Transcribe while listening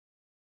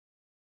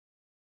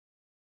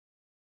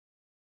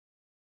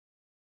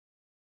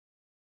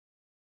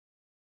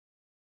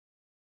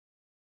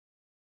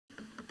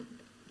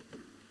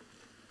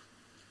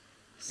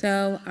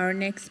So our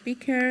next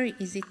speaker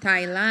is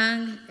Itai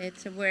Lang.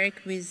 It's a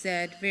work with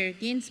Dvir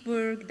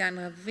Ginzburg, Dan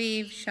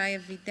Raviv, Shai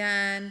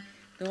Avidan,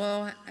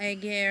 Dror,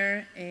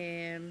 Aiger,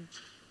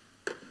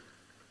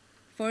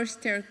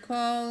 Forrester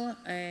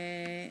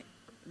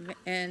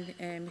and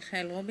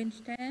Michael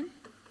Rubinstein.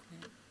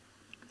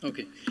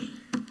 Okay.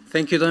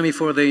 Thank you, Dami,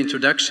 for the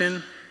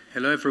introduction.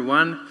 Hello,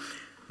 everyone.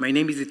 My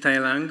name is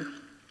Itai Lang.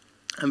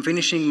 I'm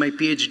finishing my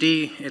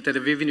PhD at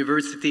Aviv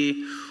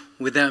University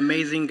with the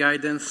amazing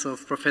guidance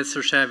of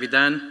Professor Shai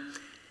Avidan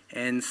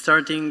and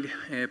starting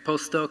a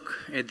postdoc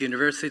at the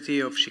University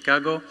of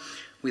Chicago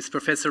with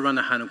Professor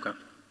Rana Hanukkah.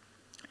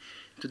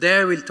 Today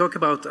I will talk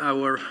about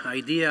our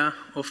idea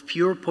of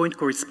pure point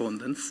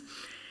correspondence,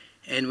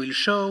 and we'll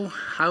show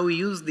how we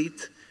used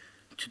it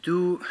to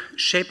do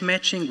shape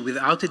matching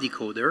without a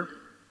decoder,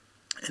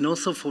 and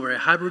also for a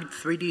hybrid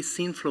 3D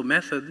scene flow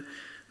method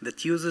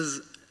that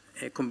uses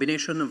a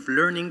combination of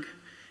learning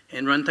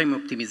and runtime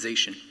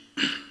optimization.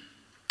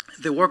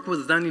 The work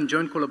was done in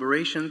joint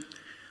collaboration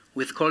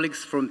with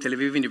colleagues from Tel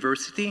Aviv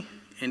University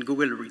and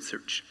Google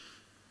Research.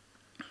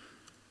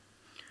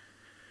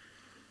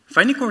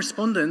 Finding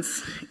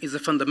correspondence is a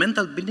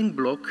fundamental building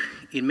block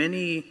in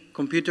many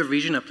computer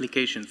vision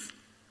applications.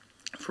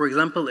 For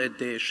example, at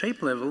the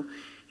shape level,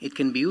 it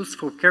can be used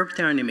for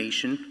character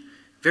animation,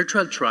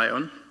 virtual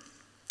try-on,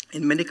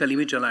 and medical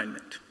image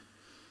alignment.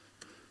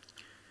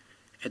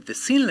 At the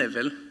scene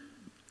level,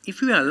 if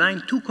we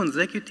align two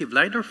consecutive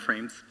LiDAR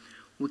frames,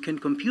 we can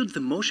compute the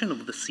motion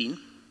of the scene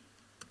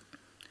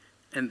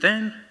and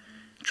then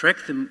track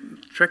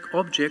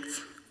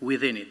objects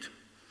within it.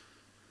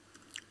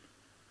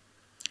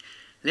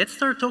 Let's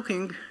start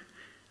talking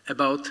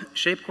about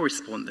shape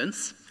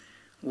correspondence,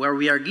 where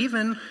we are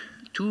given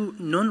two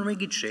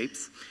non-rigid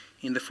shapes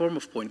in the form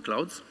of point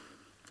clouds,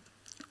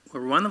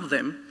 where one of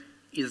them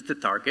is the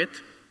target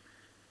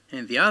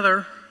and the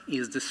other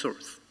is the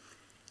source.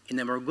 And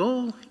our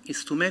goal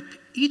is to map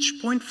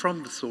each point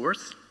from the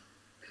source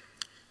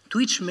to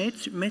each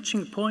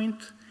matching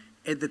point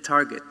at the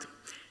target.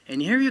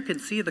 And here you can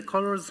see the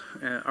colors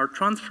are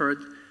transferred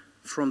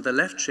from the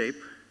left shape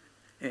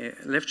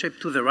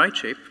to the right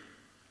shape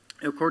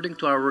according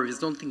to our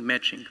resulting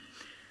matching.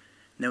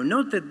 Now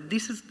note that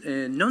this is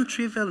a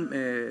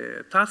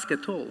non-trivial task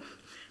at all,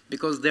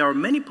 because there are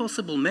many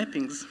possible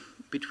mappings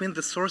between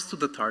the source to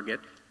the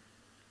target,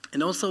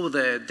 and also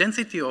the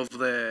density of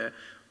the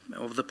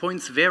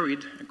points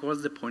varied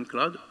across the point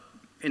cloud.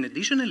 And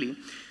additionally,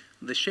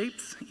 the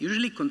shapes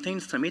usually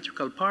contain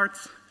symmetrical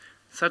parts,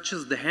 such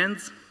as the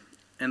hands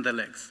and the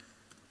legs.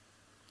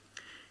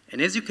 And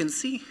as you can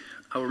see,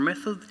 our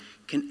method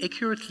can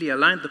accurately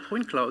align the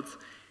point clouds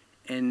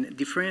and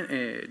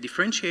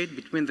differentiate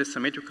between the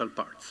symmetrical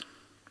parts.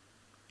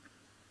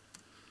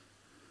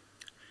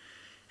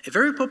 A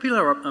very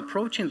popular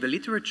approach in the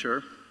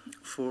literature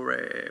for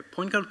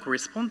point cloud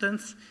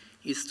correspondence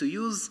is to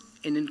use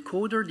an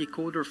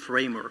encoder-decoder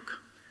framework.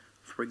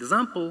 For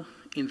example,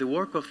 in the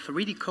work of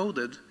 3D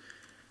Coded,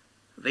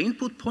 the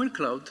input point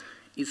cloud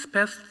is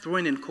passed through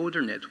an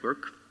encoder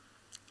network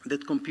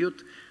that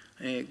compute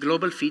a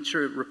global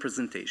feature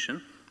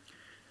representation.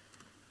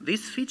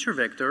 This feature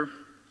vector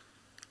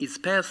is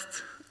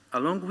passed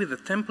along with a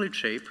template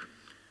shape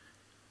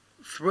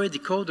through a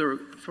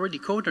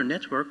decoder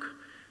network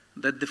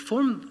that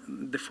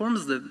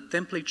deforms the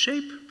template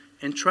shape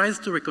and tries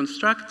to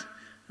reconstruct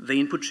the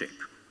input shape.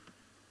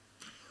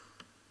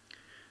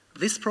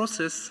 This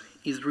process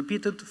is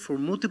repeated for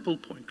multiple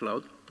point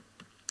clouds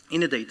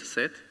in a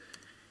dataset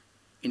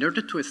in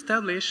order to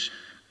establish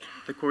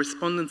the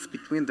correspondence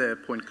between the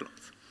point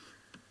clouds.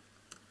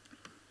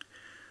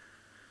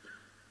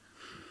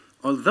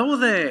 Although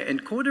the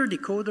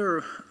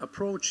encoder-decoder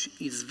approach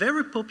is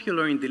very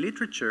popular in the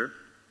literature,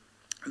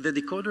 the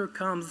decoder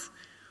comes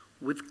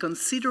with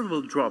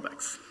considerable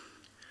drawbacks.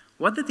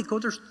 What the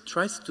decoder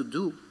tries to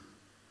do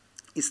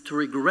is to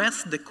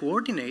regress the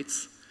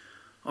coordinates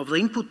of the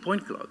input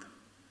point cloud.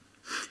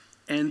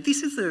 And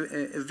this is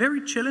a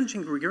very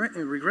challenging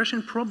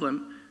regression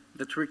problem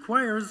that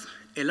requires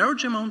a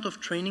large amount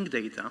of training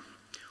data,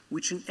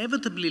 which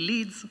inevitably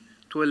leads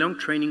to a long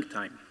training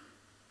time.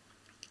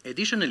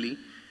 Additionally,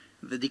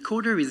 the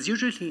decoder is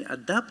usually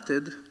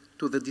adapted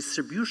to the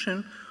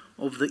distribution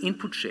of the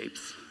input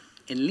shapes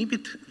and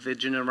limit the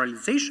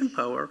generalization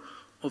power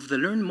of the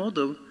learned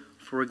model,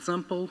 for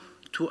example,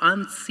 to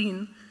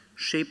unseen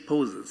shape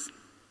poses.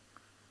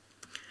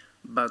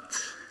 But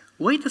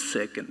wait a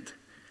second.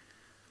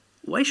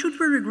 Why should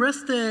we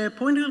regress the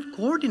point cloud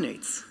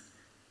coordinates?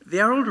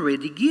 They are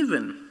already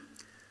given.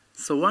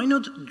 So why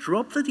not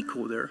drop the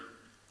decoder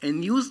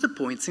and use the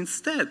points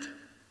instead?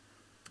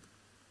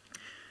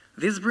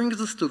 This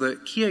brings us to the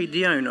key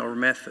idea in our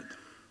method.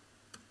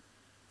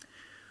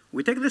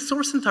 We take the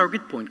source and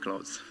target point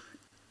clouds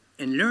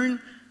and learn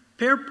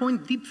pair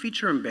point deep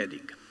feature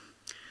embedding.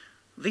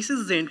 This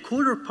is the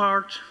encoder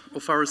part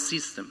of our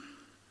system.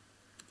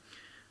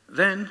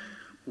 Then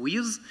we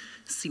use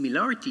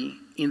similarity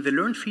in the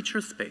learned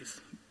feature space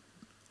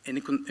and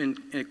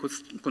a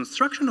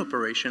construction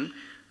operation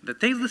that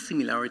takes the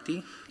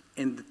similarity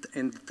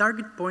and the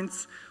target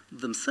points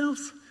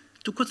themselves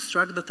to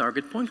construct the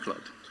target point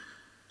cloud.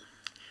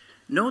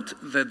 Note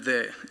that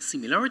the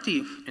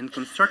similarity and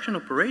construction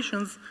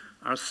operations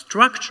are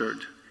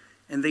structured,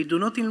 and they do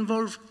not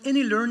involve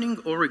any learning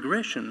or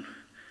regression.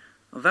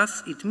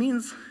 Thus, it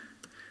means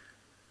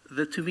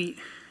that we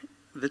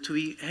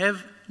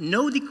have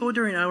no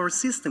decoder in our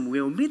system.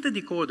 We omit the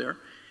decoder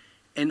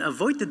and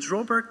avoid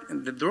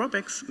the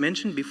drawbacks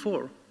mentioned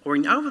before, or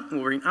in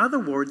other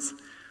words,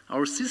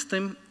 our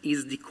system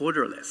is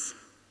decoderless.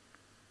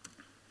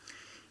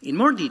 In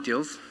more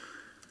details,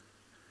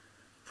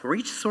 for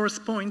each source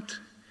point,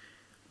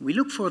 we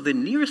look for the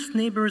nearest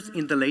neighbors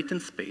in the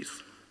latent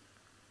space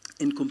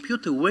and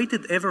compute a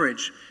weighted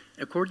average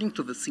according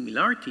to the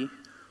similarity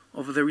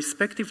of the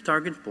respective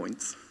target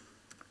points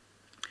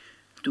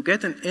to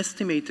get an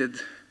estimated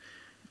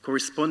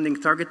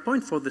corresponding target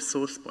point for the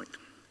source point.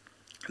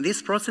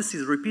 This process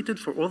is repeated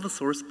for all the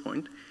source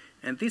points,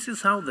 and this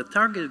is how the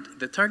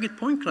target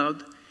point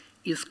cloud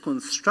is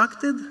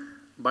constructed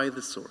by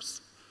the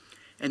source.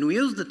 And we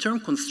use the term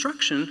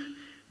construction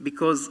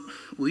because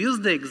we use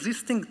the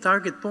existing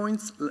target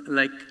points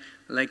like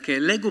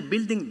Lego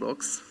building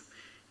blocks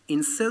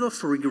instead of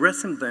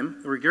regressing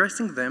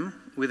them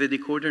with a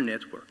decoder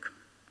network.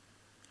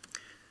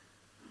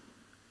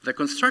 The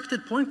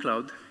constructed point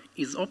cloud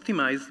is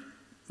optimized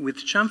with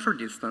chamfer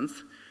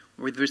distance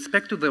with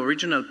respect to the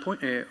original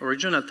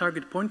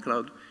target point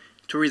cloud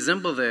to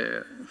resemble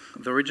the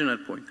original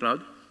point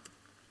cloud.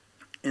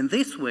 And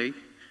this way,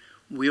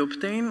 we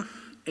obtain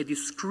a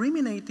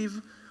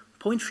discriminative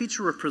point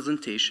feature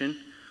representation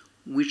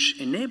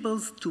which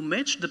enables to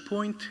match the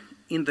point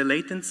in the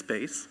latent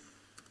space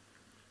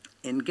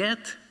and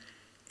get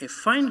a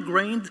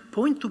fine-grained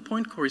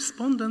point-to-point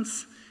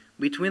correspondence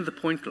between the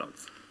point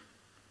clouds.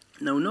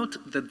 Now note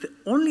that the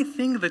only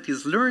thing that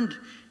is learned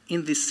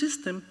in this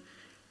system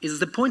is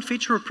the point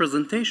feature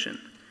representation.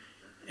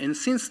 And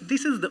since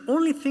this is the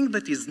only thing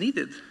that is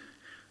needed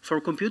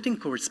for computing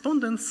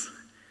correspondence,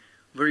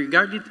 we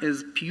regard it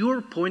as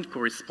pure point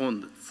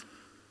correspondence.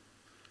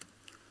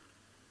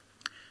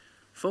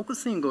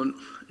 Focusing on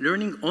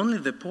learning only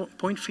the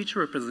point feature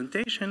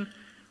representation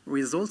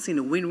results in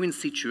a win-win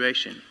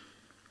situation.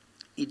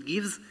 It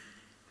gives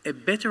a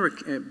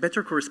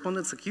better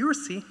correspondence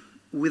accuracy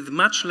with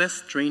much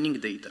less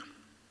training data.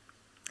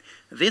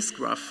 This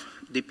graph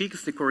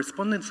depicts the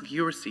correspondence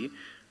accuracy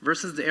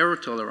versus the error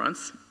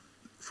tolerance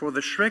for the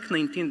Shrek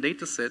 19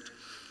 dataset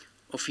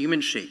of human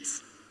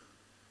shapes.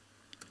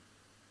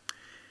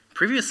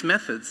 Previous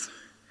methods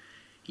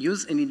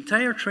use an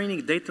entire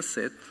training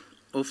dataset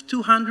of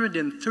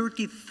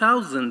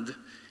 230,000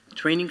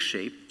 training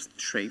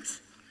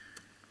shapes,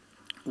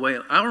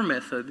 while our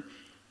method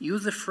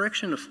uses a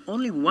fraction of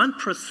only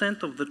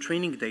 1% of the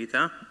training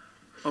data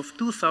of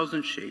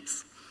 2,000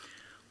 shapes,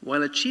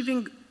 while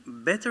achieving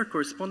better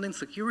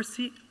correspondence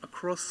accuracy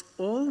across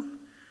all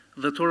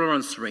the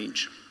tolerance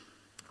range.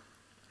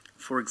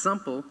 For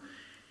example,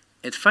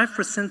 at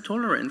 5%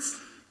 tolerance,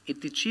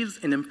 it achieves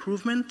an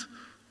improvement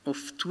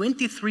of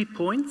 23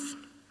 points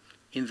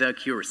in the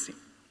accuracy.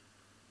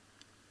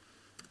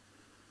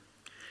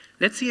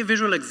 Let's see a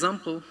visual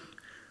example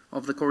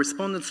of the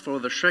correspondence for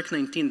the Shrek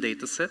 19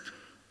 dataset,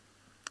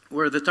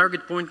 where the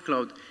target point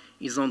cloud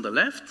is on the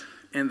left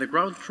and the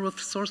ground truth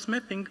source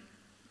mapping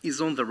is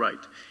on the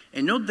right.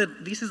 And note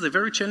that this is a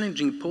very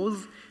challenging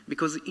pose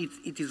because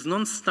it is a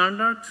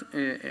non-standard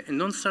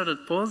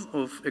pose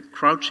of a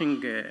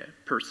crouching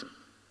person.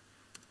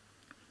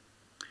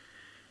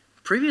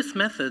 Previous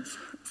methods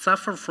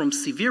suffer from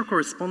severe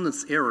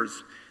correspondence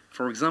errors,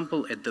 for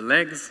example, at the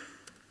legs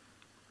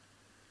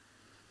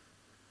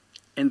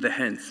and the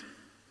hands.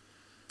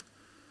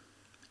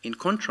 In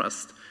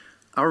contrast,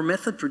 our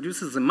method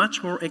produces a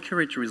much more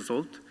accurate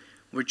result,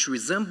 which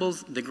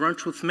resembles the ground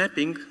truth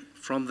mapping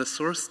from the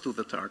source to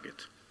the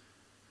target.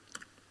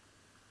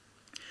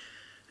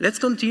 Let's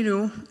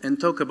continue and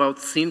talk about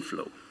scene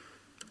flow.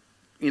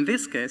 In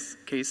this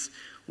case,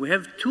 we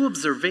have two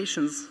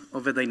observations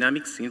of a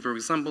dynamic scene, for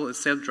example, a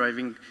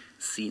self-driving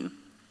scene,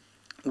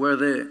 where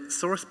the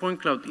source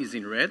point cloud is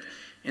in red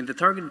and the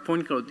target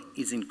point cloud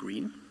is in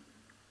green.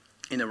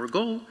 And our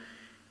goal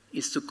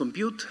is to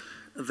compute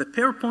the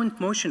pair point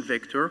motion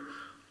vector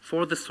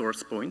for the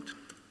source point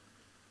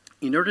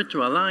in order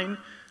to align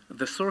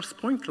the source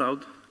point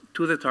cloud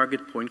to the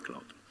target point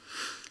cloud.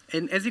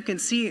 And as you can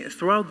see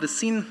throughout the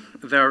scene,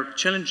 there are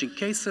challenging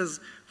cases,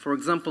 for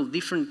example,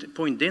 different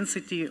point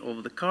density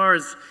of the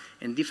cars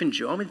and different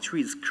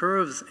geometries,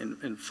 curves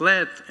and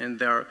flat, and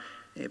there are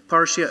a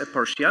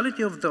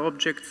partiality of the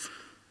objects,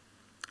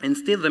 and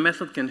still the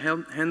method can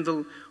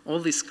handle all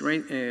these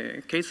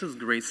cases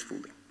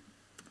gracefully.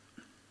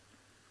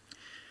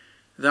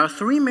 There are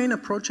three main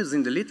approaches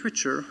in the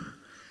literature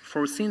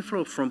for scene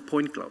flow from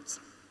point clouds.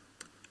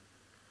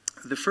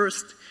 The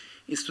first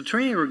is to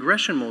train a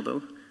regression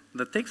model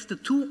that takes the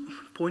two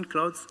point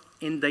clouds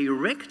and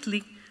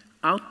directly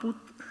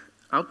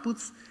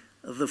outputs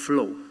the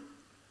flow.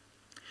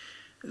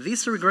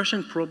 This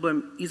regression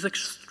problem is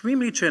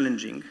extremely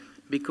challenging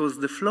because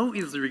the flow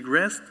is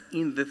regressed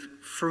in the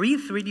free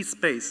 3D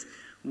space.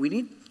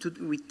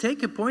 We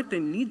take a point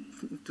and need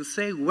to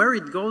say where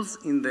it goes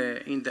in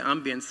the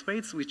ambient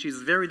space, which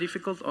is very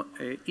difficult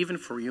even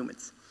for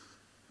humans.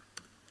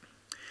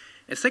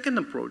 A second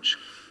approach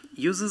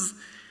uses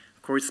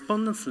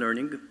correspondence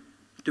learning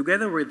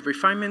together with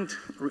refinement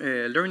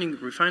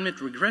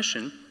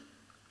regression,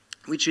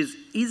 which is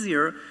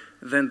easier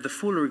than the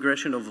full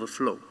regression of the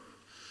flow.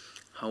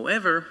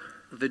 However,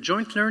 the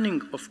joint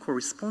learning of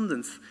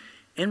correspondence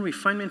and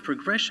refinement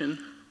regression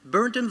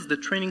burdens the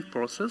training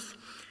process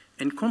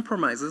and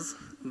compromises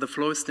the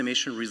flow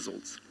estimation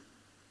results.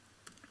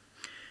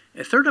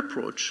 A third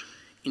approach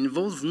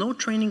involves no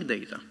training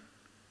data.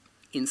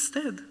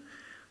 Instead,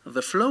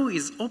 the flow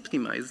is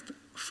optimized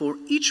for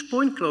each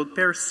point cloud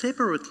pair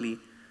separately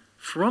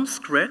from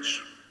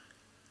scratch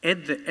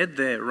at the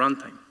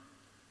runtime.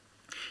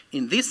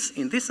 In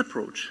this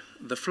approach,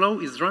 the flow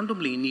is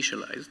randomly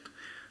initialized,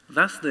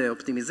 thus the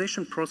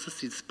optimization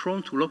process is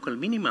prone to local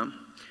minima,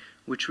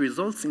 which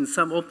results in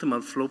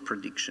suboptimal flow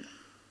prediction.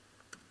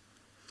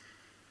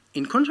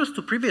 In contrast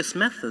to previous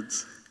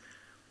methods,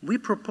 we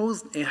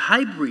proposed a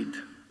hybrid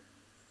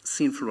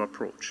scene flow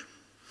approach.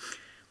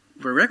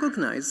 We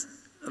recognize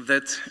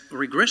that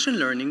regression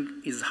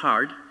learning is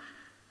hard,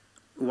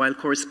 while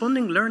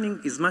corresponding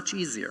learning is much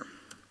easier.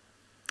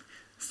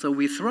 So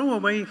we throw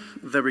away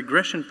the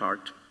regression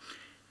part,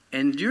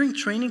 and during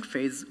training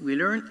phase, we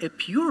learn a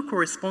pure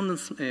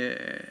correspondence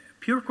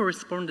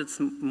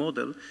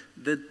model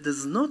that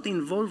does not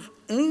involve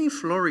any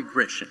flow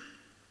regression.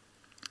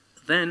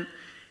 Then,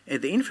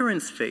 at the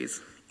inference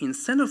phase,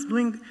 instead of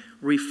doing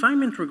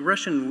refinement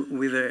regression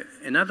with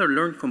another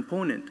learned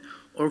component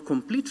or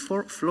complete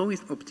flow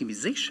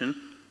optimization,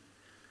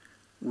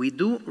 we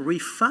do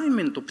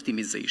refinement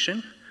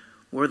optimization,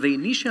 where the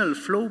initial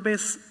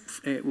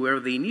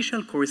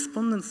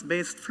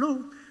correspondence-based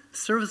flow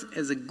serves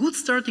as a good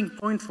starting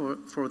point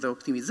for the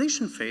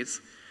optimization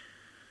phase,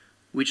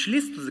 which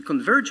leads to the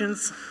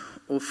convergence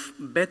of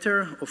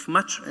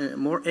much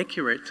more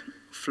accurate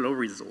flow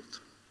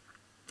result.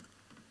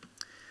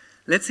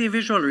 Let's see a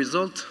visual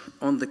result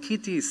on the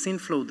Kitty scene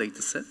flow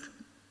dataset,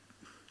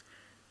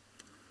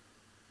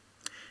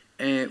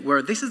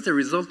 where this is the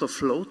result of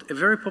float, a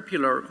very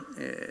popular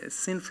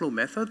scene flow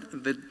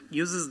method that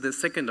uses the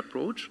second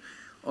approach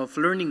of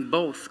learning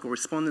both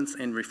correspondence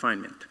and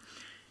refinement.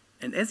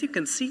 And as you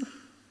can see,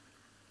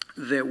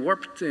 the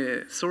warped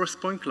source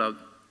point cloud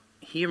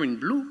here in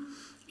blue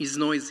is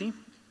noisy,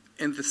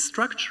 and the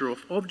structure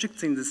of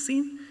objects in the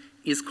scene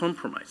is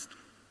compromised.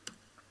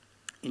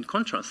 In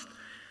contrast,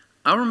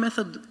 our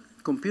method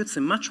computes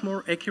a much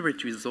more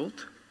accurate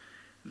result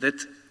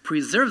that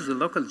preserves the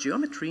local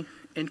geometry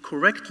and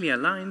correctly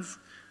aligns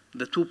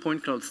the 2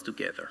 point clouds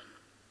together.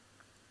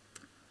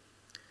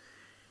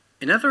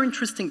 Another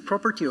interesting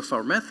property of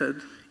our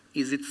method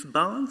is its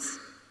balance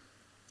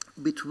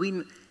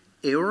between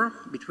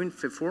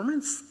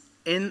performance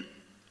and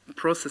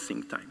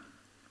processing time.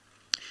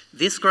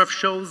 This graph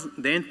shows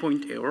the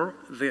endpoint error,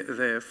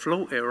 the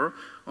flow error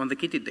on the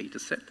Kitty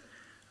dataset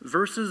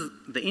versus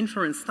the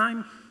inference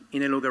time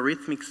in a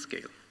logarithmic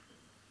scale.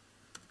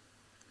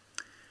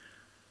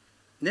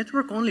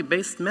 Network-only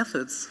based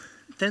methods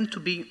tend to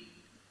be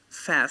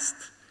fast,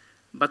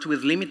 but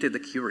with limited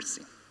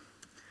accuracy.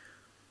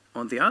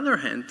 On the other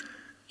hand,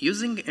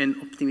 using an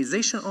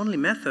optimization-only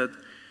method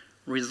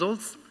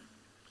results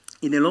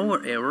in a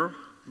lower error,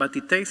 but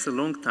it takes a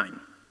long time.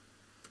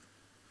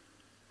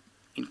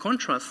 In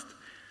contrast,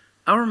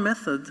 our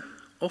method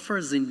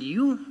offers a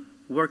new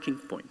working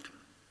point.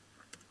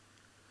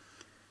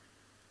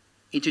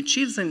 It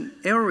achieves an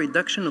error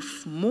reduction of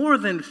more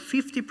than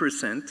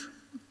 50%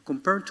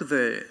 compared to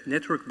the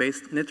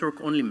network-based,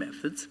 network-only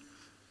methods,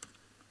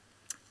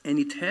 and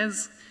it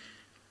has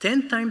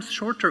 10 times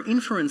shorter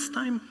inference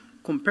time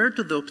compared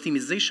to the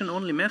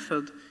optimization-only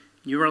method,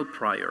 neural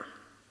prior.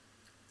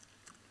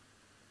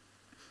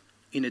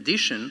 In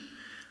addition,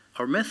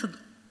 our method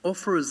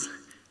offers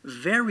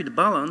varied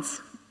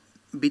balance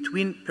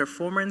between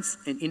performance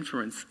and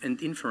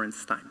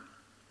inference time.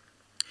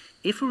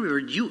 If we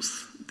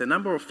reduce the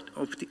number of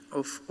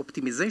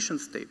optimization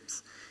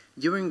steps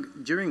during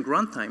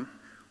runtime,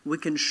 we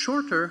can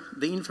shorter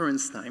the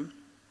inference time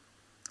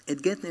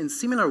and get a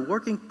similar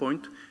working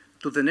point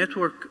to the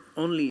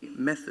network-only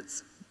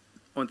methods.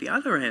 On the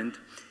other hand,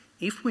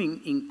 if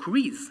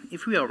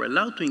we are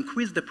allowed to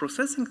increase the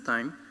processing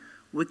time,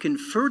 we can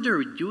further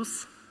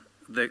reduce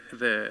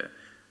the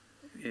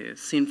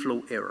scene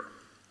flow error.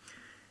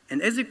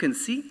 And as you can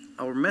see,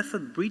 our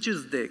method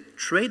bridges the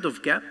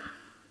trade-off gap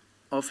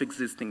of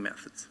existing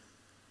methods.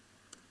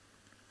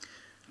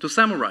 To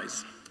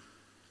summarize,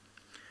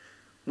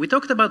 we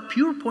talked about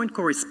pure point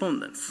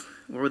correspondence,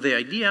 where the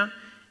idea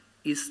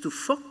is to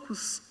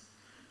focus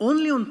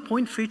only on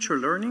point feature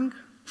learning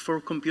for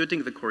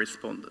computing the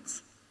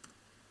correspondence.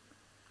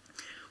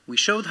 We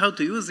showed how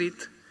to use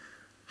it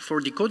for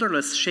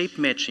decoderless shape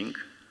matching,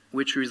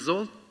 which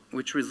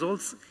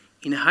results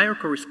in higher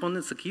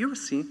correspondence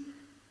accuracy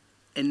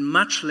and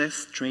much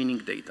less training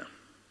data.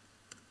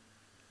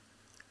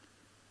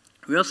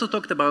 We also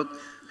talked about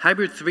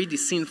hybrid 3D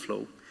scene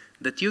flow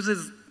that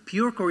uses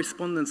pure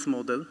correspondence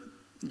model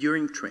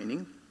during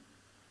training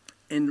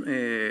and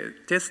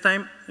test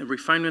time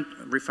refinement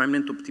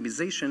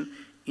optimization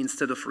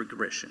instead of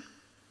regression.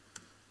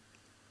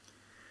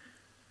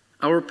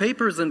 Our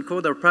papers and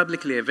code are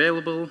publicly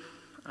available.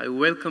 I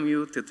welcome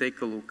you to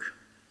take a look.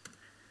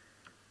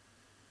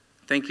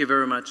 Thank you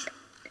very much.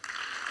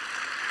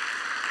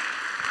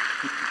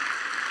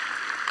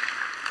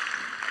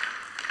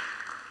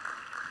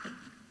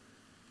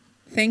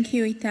 Thank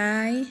you,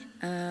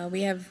 Itai.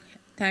 We have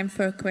time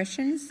for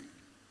questions.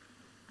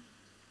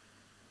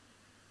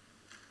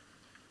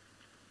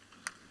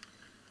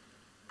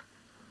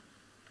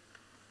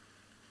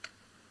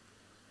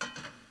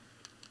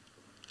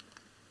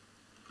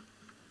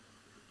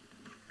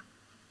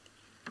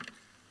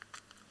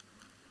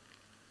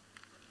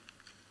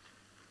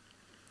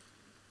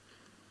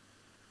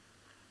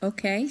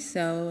 Okay,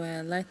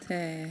 so let's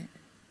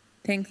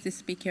thank the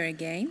speaker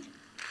again.